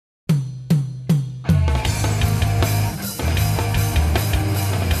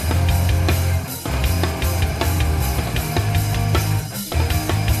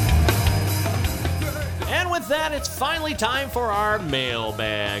finally time for our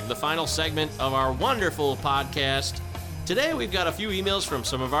mailbag, the final segment of our wonderful podcast. Today we've got a few emails from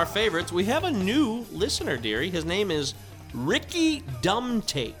some of our favorites. We have a new listener, dearie. His name is Ricky Dumb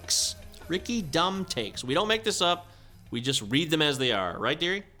Takes. Ricky Dumb Takes. We don't make this up. We just read them as they are. Right,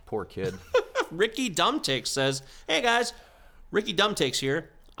 dearie? Poor kid. Ricky Dumb Takes says, hey guys, Ricky Dumb Takes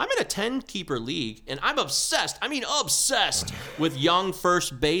here. I'm in a 10-keeper league, and I'm obsessed with young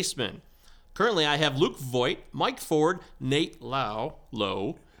first basemen. Currently, I have Luke Voit, Mike Ford, Nate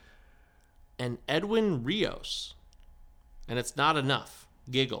Lowe, and Edwin Rios. And it's not enough.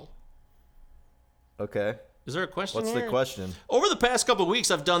 Giggle. Okay. Is there a question What's here? the question? Over the past couple of weeks,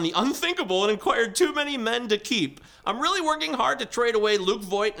 I've done the unthinkable and acquired too many men to keep. I'm really working hard to trade away Luke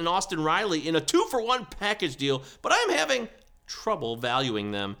Voit and Austin Riley in a 2-for-1 package deal, but I'm having trouble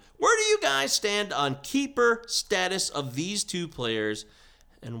valuing them. Where do you guys stand on keeper status of these two players,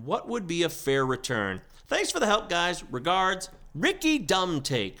 and what would be a fair return? Thanks for the help, guys. Regards, Ricky Dumb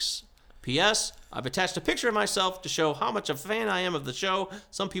Takes. P.S. I've attached a picture of myself to show how much a fan I am of the show.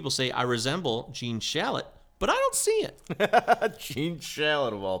 Some people say I resemble Gene Shalit, but I don't see it. Gene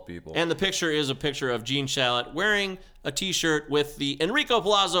Shalit, of all people. And the picture is a picture of Gene Shalit wearing a T-shirt with the Enrico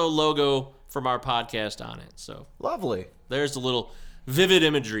Palazzo logo from our podcast on it. So Lovely. there's a little vivid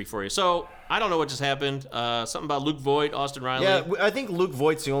imagery for you. So I don't know what just happened. Something about Luke Voit, Austin Riley. Yeah, I think Luke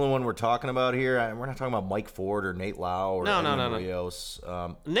Voigt's the only one we're talking about here. We're not talking about Mike Ford or Nate Lau or No. Rios.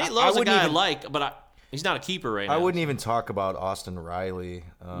 Nate Lowe's a guy I even, like, but he's not a keeper right now. I wouldn't even talk about Austin Riley.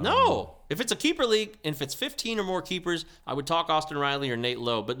 No. If it's a keeper league, and if it's 15 or more keepers, I would talk Austin Riley or Nate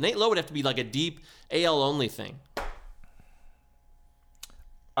Lowe. But Nate Lowe would have to be like a deep AL-only thing.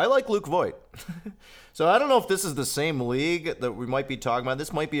 I like Luke Voit. So I don't know if this is the same league that we might be talking about.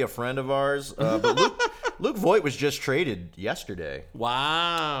 This might be a friend of ours. But Luke Voit was just traded yesterday.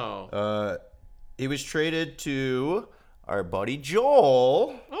 Wow. He was traded to our buddy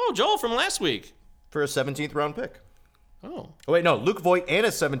Joel Oh, Joel from last week. for a 17th round pick. Oh. Oh, wait, no. Luke Voit and a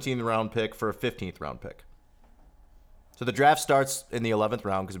 17th round pick for a 15th round pick. So the draft starts in the 11th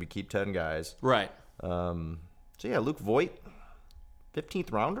round because we keep 10 guys. Right. So yeah, Luke Voit,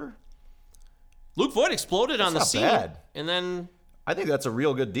 15th rounder. Luke Voit exploded on the not scene. bad. And then I think that's a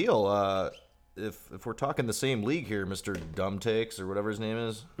real good deal. If we're talking the same league here, Mr. Dumb Takes or whatever his name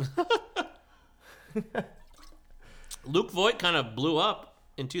is. Luke Voit kind of blew up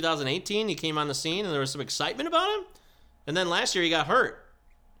in 2018. He came on the scene and there was some excitement about him. And then last year he got hurt.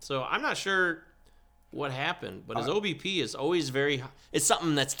 So I'm not sure what happened, but his OBP is always very – it's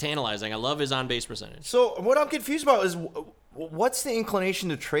something that's tantalizing. I love his on-base percentage. So what I'm confused about is what's the inclination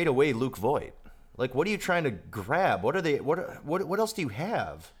to trade away Luke Voit? Like, what are you trying to grab? What are they? What else do you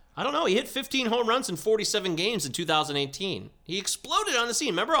have? I don't know. He hit 15 home runs in 47 games in 2018. He exploded on the scene.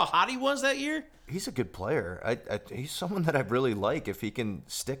 Remember how hot he was that year? He's a good player. He's someone that I really like if he can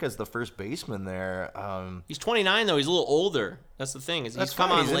stick as the first baseman there. He's 29, though. He's a little older. That's the thing. He's come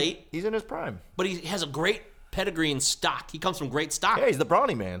fine. on late. He's in his prime. But he has a great pedigree and stock. He comes from great stock. Yeah, he's the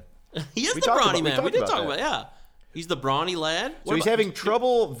Brawny man. He is We the talked brawny about- we man. We talked did about talk that. about yeah. He's the brawny lad. So he's having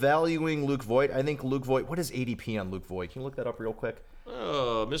trouble valuing Luke Voit. I think Luke Voit. What is ADP on Luke Voit? Can you look that up real quick?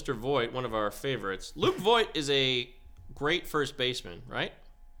 Oh, Mr. Voit, one of our favorites. Luke Voit is a great first baseman, right?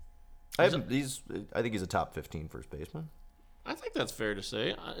 I think he's a top 15 first baseman. I think that's fair to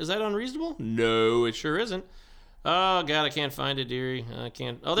say. Is that unreasonable? No, it sure isn't. Oh, God, I can't find it, dearie. I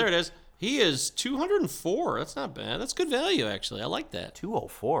can't. Oh, there it is. He is 204. That's not bad. That's good value, actually. I like that.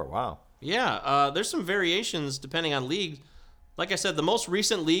 204. Wow. Yeah, there's some variations depending on league. Like I said, the most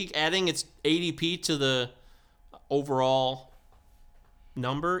recent league adding its ADP to the overall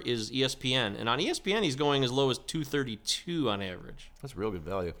number is ESPN. And on ESPN, he's going as low as 232 on average. That's real good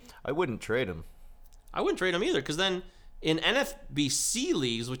value. I wouldn't trade him. I wouldn't trade him either, because then in NFBC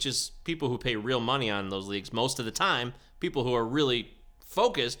leagues, which is people who pay real money on those leagues most of the time, people who are really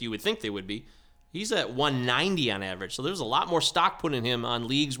focused, you would think they would be, he's at 190 on average. So there's a lot more stock put in him on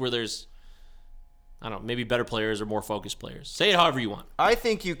leagues where there's, I don't know, maybe better players or more focused players. Say it however you want. I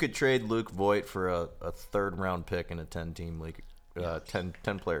think you could trade Luke Voit for a third round pick in a 10-team league,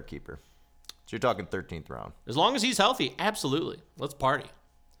 10-player keeper. So you're talking 13th round. As long as he's healthy, absolutely. Let's party.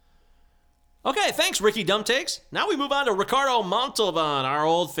 Okay, thanks, Ricky Dumb Takes. Now we move on to Ricardo Montalban, our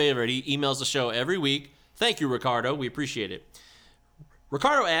old favorite. He emails the show every week. Thank you, Ricardo. We appreciate it.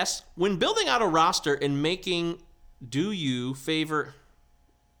 Ricardo asks, when building out a roster and making, do you favor,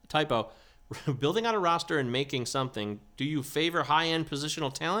 typo, building out a roster and making something, do you favor high-end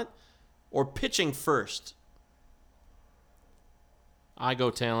positional talent or pitching first? I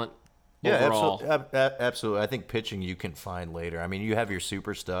go talent overall. Yeah, absolutely. I think pitching you can find later. I mean, you have your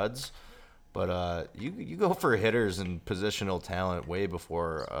super studs, But you go for hitters and positional talent way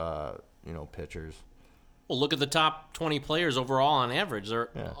before pitchers. Well, look at the top 20 players overall on average.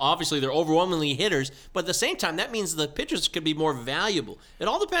 Obviously, they're overwhelmingly hitters, but at the same time, that means the pitchers could be more valuable. It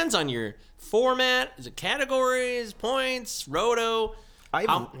all depends on your format, is it categories, points, roto.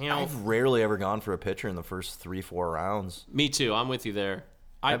 I've rarely ever gone for a pitcher in the first 3-4 rounds. Me too. I'm with you there.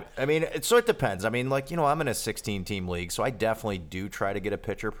 I mean, so it depends. I mean, like, I'm in a 16-team league, so I definitely do try to get a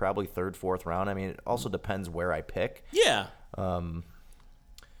pitcher, probably 3rd, 4th round. I mean, it also depends where I pick. Yeah.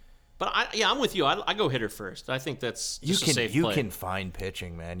 But I'm with you. I go hitter first. I think that's just a safe play. You can find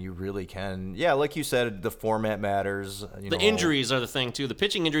pitching, man. You really can. Yeah, like you said, the format matters. The injuries are the thing, too. The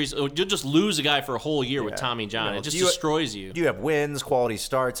pitching injuries, you'll just lose a guy for a whole year with Tommy John. It just destroys you. You have wins, quality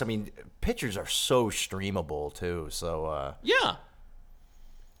starts. I mean, pitchers are so streamable, too. So, yeah.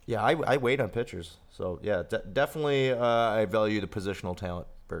 Yeah, I wait on pitchers. So, yeah, definitely I value the positional talent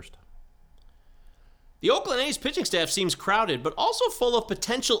first. The Oakland A's pitching staff seems crowded, but also full of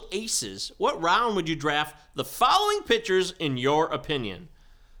potential aces. What round would you draft the following pitchers in your opinion?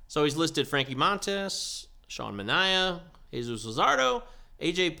 So he's listed Frankie Montas, Sean Manaea, Jesus Luzardo,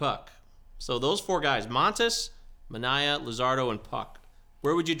 AJ Puck. So those 4 guys, Montas, Manaea, Luzardo, and Puck.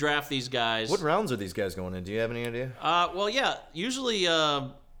 Where would you draft these guys? What rounds are these guys going in? Do you have any idea? Well, yeah. Usually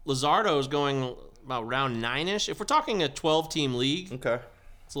Luzardo is going about round 9-ish. If we're talking a 12-team league. Okay.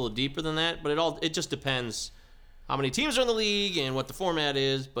 It's a little deeper than that, but it just depends how many teams are in the league and what the format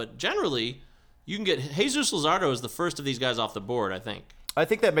is. But generally, you can get Jesus Luzardo is the first of these guys off the board, I think. I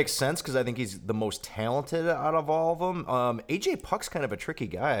think that makes sense because I think he's the most talented out of all of them. AJ Puck's kind of a tricky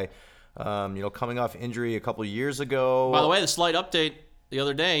guy. Coming off injury a couple of years ago. By the way, the slight update the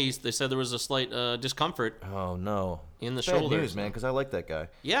other day, they said there was a slight discomfort. Oh no! In the Bad shoulder, news, man, because I like that guy.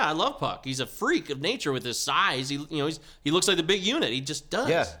 Yeah, I love Puck. He's a freak of nature with his size. He looks like the big unit. He just does.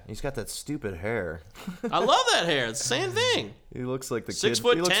 Yeah, he's got that stupid hair. I love that hair. It's the same thing. He looks like the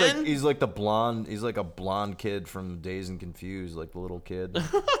 6'10". He looks like he's like the blonde. He's like a blonde kid from Dazed and Confused, like the little kid,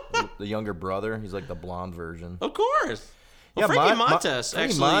 the younger brother. He's like the blonde version. Of course. Well, Frankie Montas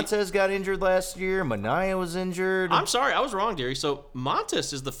Frankie Montas got injured last year. Manaea was injured. I'm sorry, I was wrong, Deary. So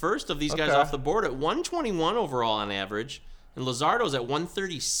Montas is the first of these guys off the board at 121 overall on average, and Luzardo's at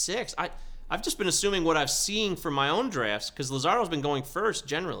 136. I've just been assuming what I've seen from my own drafts because Luzardo's been going first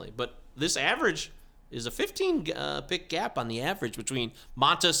generally, but this average is a 15 pick gap on the average between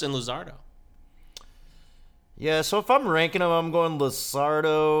Montas and Luzardo. Yeah, so if I'm ranking them, I'm going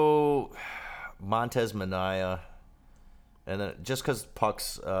Luzardo, Montas, Manaea. And then just because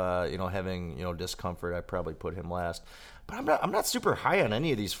Puck's, having discomfort, I probably put him last. But I'm not super high on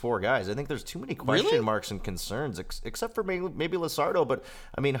any of these 4 guys. I think there's too many question marks and concerns, except for maybe Luzardo. But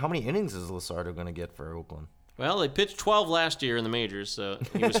I mean, how many innings is Luzardo going to get for Oakland? Well, they pitched 12 last year in the majors, so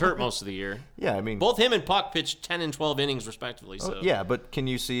he was hurt most of the year. Yeah, I mean, both him and Puck pitched 10 and 12 innings respectively. So yeah, but can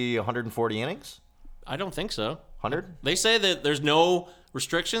you see 140 innings? I don't think so. 100? They say that there's no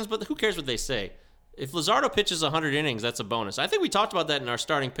restrictions, but who cares what they say? If Luzardo pitches 100 innings, that's a bonus. I think we talked about that in our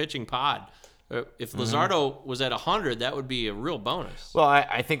starting pitching pod. If Luzardo was at 100, that would be a real bonus. Well,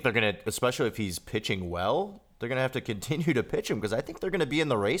 I think they're going to, especially if he's pitching well, they're going to have to continue to pitch him because I think they're going to be in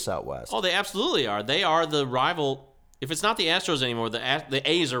the race out west. Oh, they absolutely are. They are the rival. If it's not the Astros anymore, the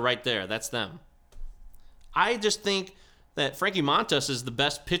A's are right there. That's them. I just think that Frankie Montas is the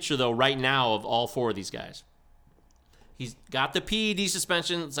best pitcher, though, right now of all 4 of these guys. He's got the PED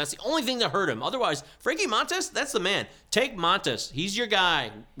suspension. That's the only thing that hurt him. Otherwise, Frankie Montas, that's the man. Take Montas. He's your guy,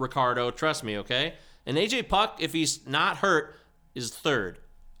 Ricardo. Trust me, okay? And AJ Puck, if he's not hurt, is 3rd.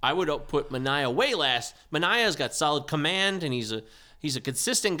 I would put Manaea way last. Manaea's got solid command, and he's a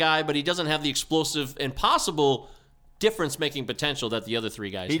consistent guy, but he doesn't have the explosive and possible difference-making potential that the other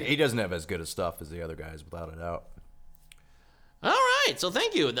 3 guys have. He doesn't have as good a stuff as the other guys, without a doubt. All right, so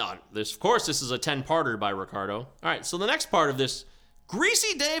thank you. Now, of course, this is a 10-parter by Ricardo. All right, so the next part of this,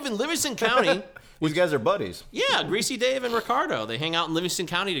 Greasy Dave in Livingston County. These guys are buddies. Yeah, Greasy Dave and Ricardo. They hang out in Livingston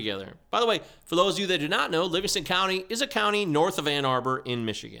County together. By the way, for those of you that do not know, Livingston County is a county north of Ann Arbor in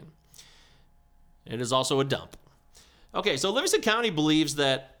Michigan. It is also a dump. Okay, so Livingston County believes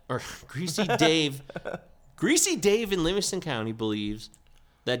that, or Greasy Dave in Livingston County believes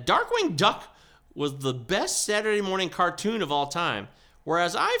that Darkwing Duck was the best Saturday morning cartoon of all time,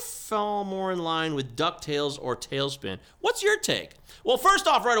 whereas I fell more in line with DuckTales or Tailspin. What's your take? Well, first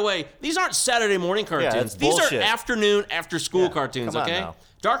off, right away, these aren't Saturday morning cartoons. Yeah, it's these bullshit. are afternoon, after-school cartoons, come on okay? now.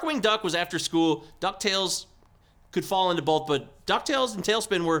 Darkwing Duck was after school. DuckTales could fall into both, but DuckTales and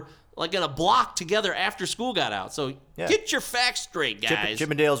Tailspin were like in a block together after school got out. So get your facts straight, guys. Chip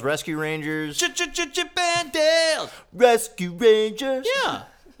and Dale's Rescue Rangers. Chip and Dale. Rescue Rangers. Yeah.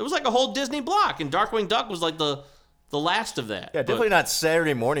 It was like a whole Disney block, and Darkwing Duck was like the last of that. Yeah, definitely not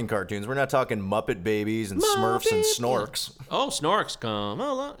Saturday morning cartoons. We're not talking Muppet Babies and Smurfs and Snorks. Oh, Snorks come.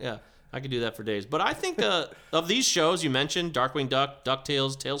 Oh, yeah. I could do that for days. But I think of these shows you mentioned, Darkwing Duck,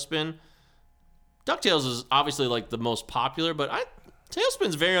 DuckTales, Tailspin. DuckTales is obviously like the most popular, but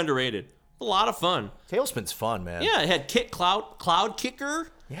Tailspin's very underrated. A lot of fun. Tailspin's fun, man. Yeah, it had Cloud Kicker.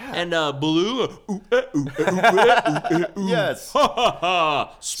 Yeah. And Baloo. Yes.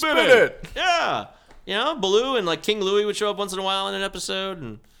 Spin it. Yeah. You know, Baloo and like King Louie would show up once in a while in an episode,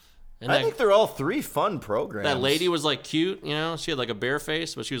 and I think they're all three fun programs. that lady was like cute. You know, she had like a bear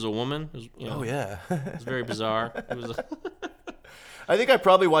face, but she was a woman. It was, Oh yeah. it was very bizarre. It was. I think I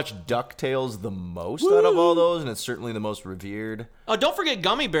probably watched DuckTales the most out of all those, and it's certainly the most revered. Oh, don't forget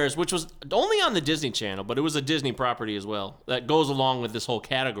Gummy Bears, which was only on the Disney Channel, but it was a Disney property as well. That goes along with this whole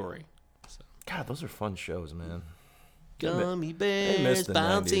category. God, those are fun shows, man. Gummy missed Bears the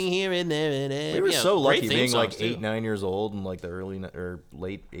bouncing 90s. here and there and there. We were so lucky being like eight, 8-9 years old in like the early or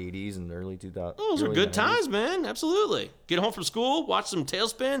late 80s and early 2000s. Oh, those are early good 90s. times, man. Absolutely. Get home from school, watch some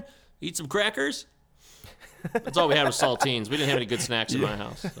Tailspin, eat some crackers. That's all we had was saltines. We didn't have any good snacks in my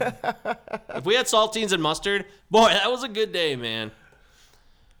house. So. If we had saltines and mustard, boy, that was a good day, man.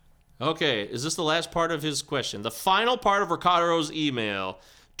 Okay, is this the last part of his question? The final part of Ricardo's email.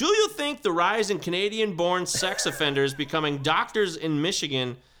 Do you think the rise in Canadian-born sex offenders becoming doctors in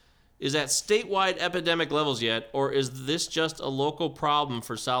Michigan is at statewide epidemic levels yet, or is this just a local problem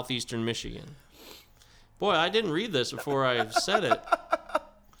for southeastern Michigan? Boy, I didn't read this before I said it.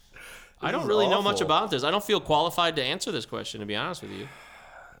 I don't really know much about this. I don't feel qualified to answer this question, to be honest with you.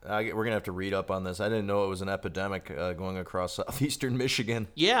 We're going to have to read up on this. I didn't know it was an epidemic going across southeastern Michigan.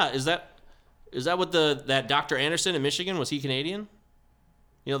 Yeah, is that what that Dr. Anderson in Michigan, was he Canadian?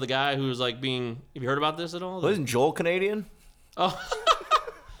 You know, the guy who was like being, have you heard about this at all? Well, isn't Joel Canadian? Oh,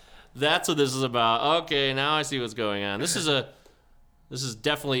 that's what this is about. Okay, now I see what's going on. This is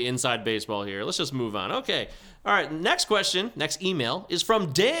definitely inside baseball here. Let's just move on. Okay. All right, next email is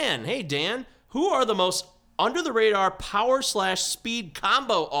from Dan. Hey, Dan, who are the most under-the-radar power/speed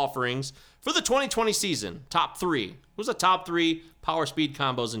combo offerings for the 2020 season? Top 3. Who's the top 3 power-speed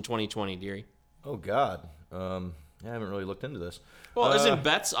combos in 2020, Deary? Oh, God. I haven't really looked into this. Well, isn't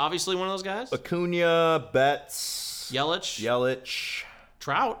Betts obviously one of those guys? Acuna, Betts, Yelich.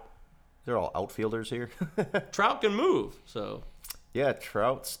 Trout. They're all outfielders here. Trout can move, so. Yeah,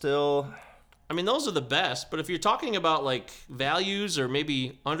 Trout still. I mean, those are the best, but if you're talking about like values or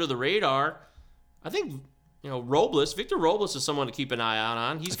maybe under the radar, I think, Victor Robles is someone to keep an eye out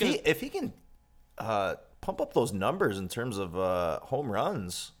on. If he can pump up those numbers in terms of home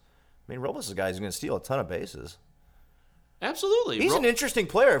runs, I mean, Robles is a guy who's going to steal a ton of bases. Absolutely. He's an interesting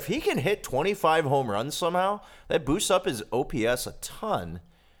player. If he can hit 25 home runs somehow, that boosts up his OPS a ton.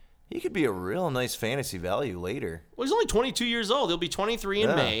 He could be a real nice fantasy value later. Well, he's only 22 years old. He'll be 23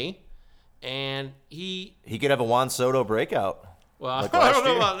 in May, and he could have a Juan Soto breakout. Well, I don't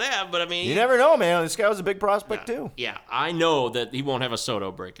know about that, but I mean... You never know, man. This guy was a big prospect, too. Yeah, I know that he won't have a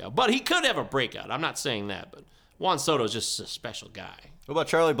Soto breakout, but he could have a breakout. I'm not saying that, but Juan Soto is just a special guy. What about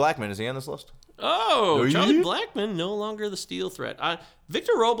Charlie Blackmon? Is he on this list? Oh, Charlie Blackmon, no longer the steal threat.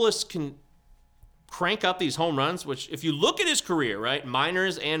 Victor Robles can crank up these home runs, which if you look at his career, right,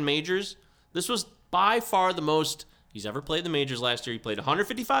 minors and majors, this was by far the most he's ever played the majors last year. He played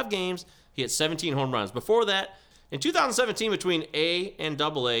 155 games. He hit 17 home runs. Before that, in 2017, between A and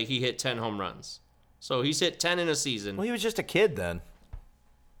AA, he hit 10 home runs. So he's hit 10 in a season. Well, he was just a kid then.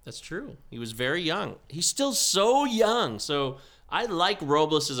 That's true. He was very young. He's still so young. So I like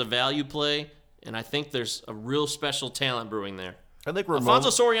Robles as a value play, and I think there's a real special talent brewing there. I think Alfonso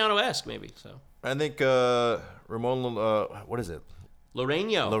Soriano-esque, maybe. So I think Ramon, what is it?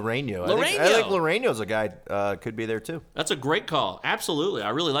 Loreno. I think Loreno's a guy could be there too. That's a great call. Absolutely.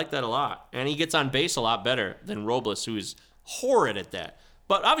 I really like that a lot. And he gets on base a lot better than Robles, who is horrid at that.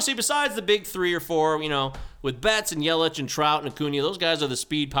 But obviously, besides the big 3 or 4, with Betts and Yelich and Trout and Acuna, those guys are the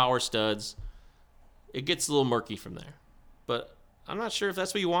speed power studs. It gets a little murky from there. But I'm not sure if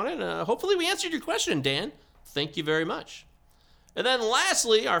that's what you wanted. Hopefully we answered your question, Dan. Thank you very much. And then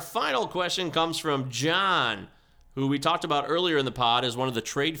lastly, our final question comes from John, who we talked about earlier in the pod as one of the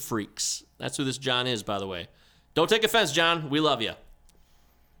trade freaks. That's who this John is, by the way. Don't take offense, John. We love you.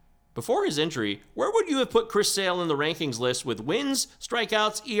 Before his injury, where would you have put Chris Sale in the rankings list with wins,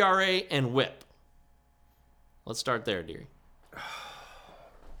 strikeouts, ERA, and whip? Let's start there, dearie.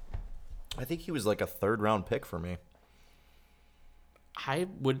 I think he was like a 3rd-round pick for me. I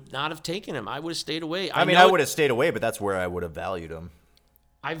would not have taken him. I would have stayed away. I would have stayed away, but that's where I would have valued him.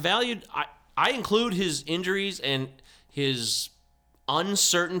 I include his injuries and his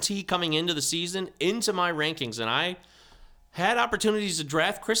uncertainty coming into the season into my rankings, and I had opportunities to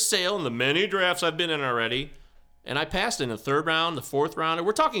draft Chris Sale in the many drafts I've been in already, and I passed in the 3rd round, the 4th round, and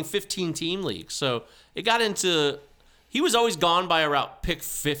we're talking 15-team leagues. So it got into, he was always gone by around pick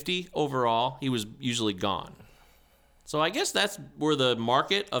 50 overall. He was usually gone. So I guess that's where the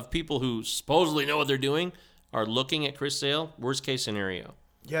market of people who supposedly know what they're doing are looking at Chris Sale. Worst case scenario.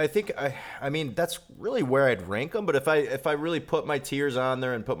 Yeah, I think I mean that's really where I'd rank them. But if I really put my tiers on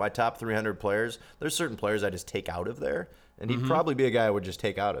there and put my top 300 players, there's certain players I just take out of there, and he'd probably be a guy I would just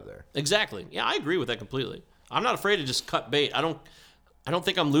take out of there. Exactly. Yeah, I agree with that completely. I'm not afraid to just cut bait. I don't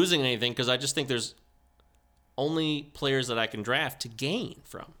think I'm losing anything because I just think there's only players that I can draft to gain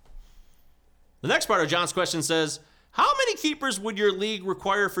from. The next part of John's question says, how many keepers would your league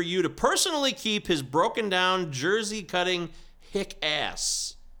require for you to personally keep his broken down jersey cutting hick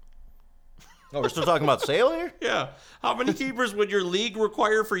ass? Oh, we're still talking about Sale here? Yeah. How many keepers would your league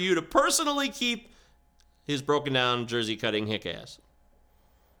require for you to personally keep his broken down jersey cutting hick ass?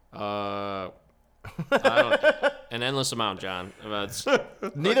 An endless amount, John.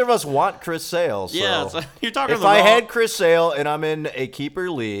 Neither of us want Chris Sale. So yeah, you're talking. If I had Chris Sale and I'm in a keeper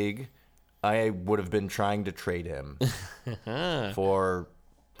league, I would have been trying to trade him for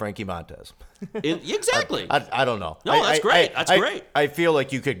Frankie Montez. Exactly. I don't know. No, that's great. That's great. I feel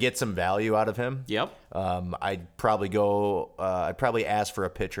like you could get some value out of him. Yep. I'd probably go. I'd probably ask for a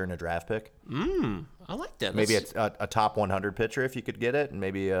pitcher and a draft pick. I like that. Maybe a top 100 pitcher if you could get it, and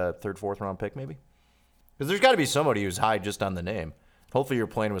maybe a 3rd, 4th round pick, maybe. Because there's got to be somebody who's high just on the name. Hopefully you're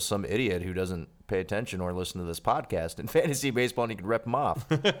playing with some idiot who doesn't pay attention or listen to this podcast in fantasy baseball, and you can rep him off.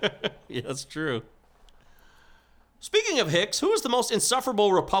 Yeah, that's true. Speaking of Hicks, who is the most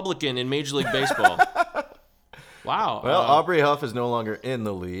insufferable Republican in Major League Baseball? Wow. Well, Aubrey Huff is no longer in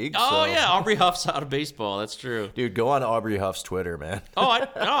the league. Oh, so. yeah, Aubrey Huff's out of baseball. That's true. Dude, go on Aubrey Huff's Twitter, man.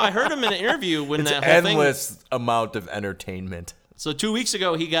 I heard him in an interview when it's that whole endless amount of entertainment. So 2 weeks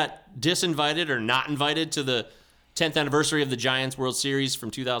ago, he got disinvited or not invited to the 10th anniversary of the Giants World Series from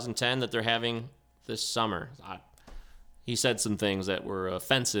 2010 that they're having this summer. He said some things that were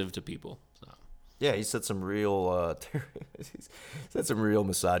offensive to people. So. Yeah, he said some real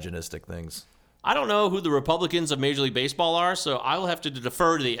misogynistic things. I don't know who the Republicans of Major League Baseball are, so I will have to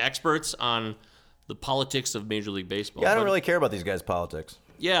defer to the experts on the politics of Major League Baseball. Yeah, I don't really care about these guys' politics.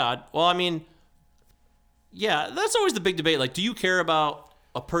 Yeah, well, I mean, yeah, that's always the big debate. Like, do you care about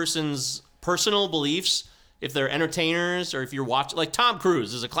a person's personal beliefs if they're entertainers or if you're watching? Like, Tom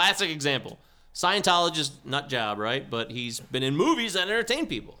Cruise is a classic example. Scientologist nut job, right? But he's been in movies that entertain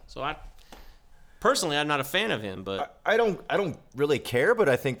people. So personally, I'm not a fan of him. But I don't really care, but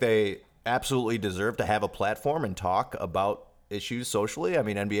I think they absolutely deserve to have a platform and talk about issues socially. I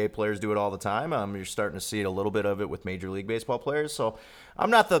mean, NBA players do it all the time. You're starting to see a little bit of it with Major League Baseball players. So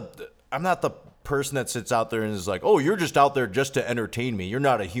I'm not the person that sits out there and is like, oh, you're just out there just to entertain me. You're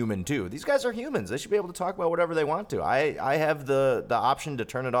not a human too. These guys are humans. They should be able to talk about whatever they want to. I have the option to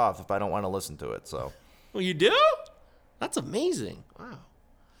turn it off if I don't want to listen to it. So. Well, you do? That's amazing. Wow.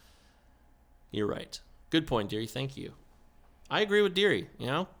 You're right. Good point, Deary. Thank you. I agree with Deary. You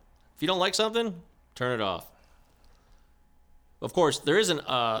know, if you don't like something, turn it off. Of course, there's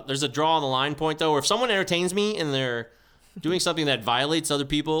a draw on the line point, though, where if someone entertains me and they're doing something that violates other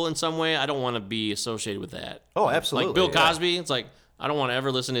people in some way, I don't want to be associated with that. Oh, absolutely. Like Bill Cosby, it's like, I don't want to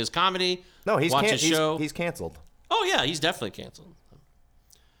ever listen to his comedy, watch his show. He's canceled. Oh, yeah, he's definitely canceled.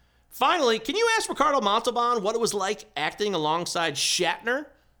 Finally, can you ask Ricardo Montalban what it was like acting alongside Shatner?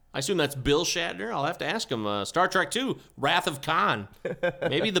 I assume that's Bill Shatner. I'll have to ask him. Star Trek II, Wrath of Khan.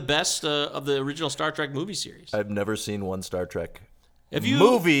 Maybe the best of the original Star Trek movie series. I've never seen one Star Trek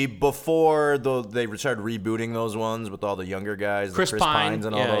movie before they started rebooting those ones with all the younger guys, Chris Pines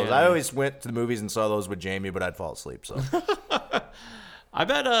and all those. Yeah. I always went to the movies and saw those with Jamie, but I'd fall asleep. So I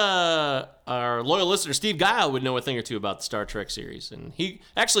bet our loyal listener Steve Guile would know a thing or two about the Star Trek series, and he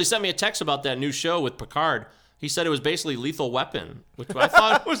actually sent me a text about that new show with Picard. He said it was basically Lethal Weapon, which I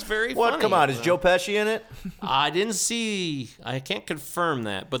thought was very funny. What? Come on, is Joe Pesci in it? I didn't see. I can't confirm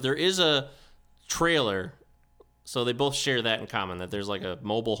that, but there is a trailer. So they both share that in common, that there's like a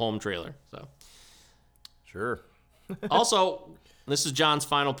mobile home trailer. So, sure. Also, this is John's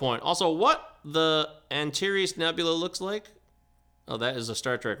final point. Also, what the Antares Nebula looks like? Oh, that is a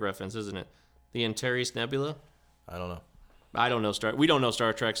Star Trek reference, isn't it? The Antares Nebula? I don't know. I don't know we don't know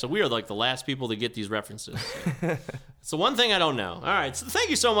Star Trek, so we are like the last people to get these references. So. It's the one thing I don't know. All right, so thank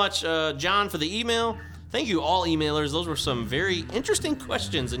you so much, John, for the email. Thank you, all emailers. Those were some very interesting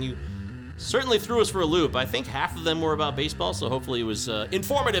questions, and you Certainly threw us for a loop. I think half of them were about baseball, so hopefully it was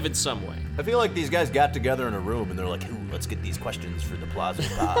informative in some way. I feel like these guys got together in a room and they're like, "Ooh, let's get these questions for the Plaza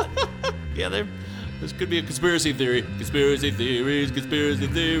Pod." Yeah, this could be a conspiracy theory. Conspiracy theories, conspiracy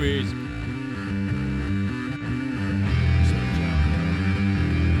theories.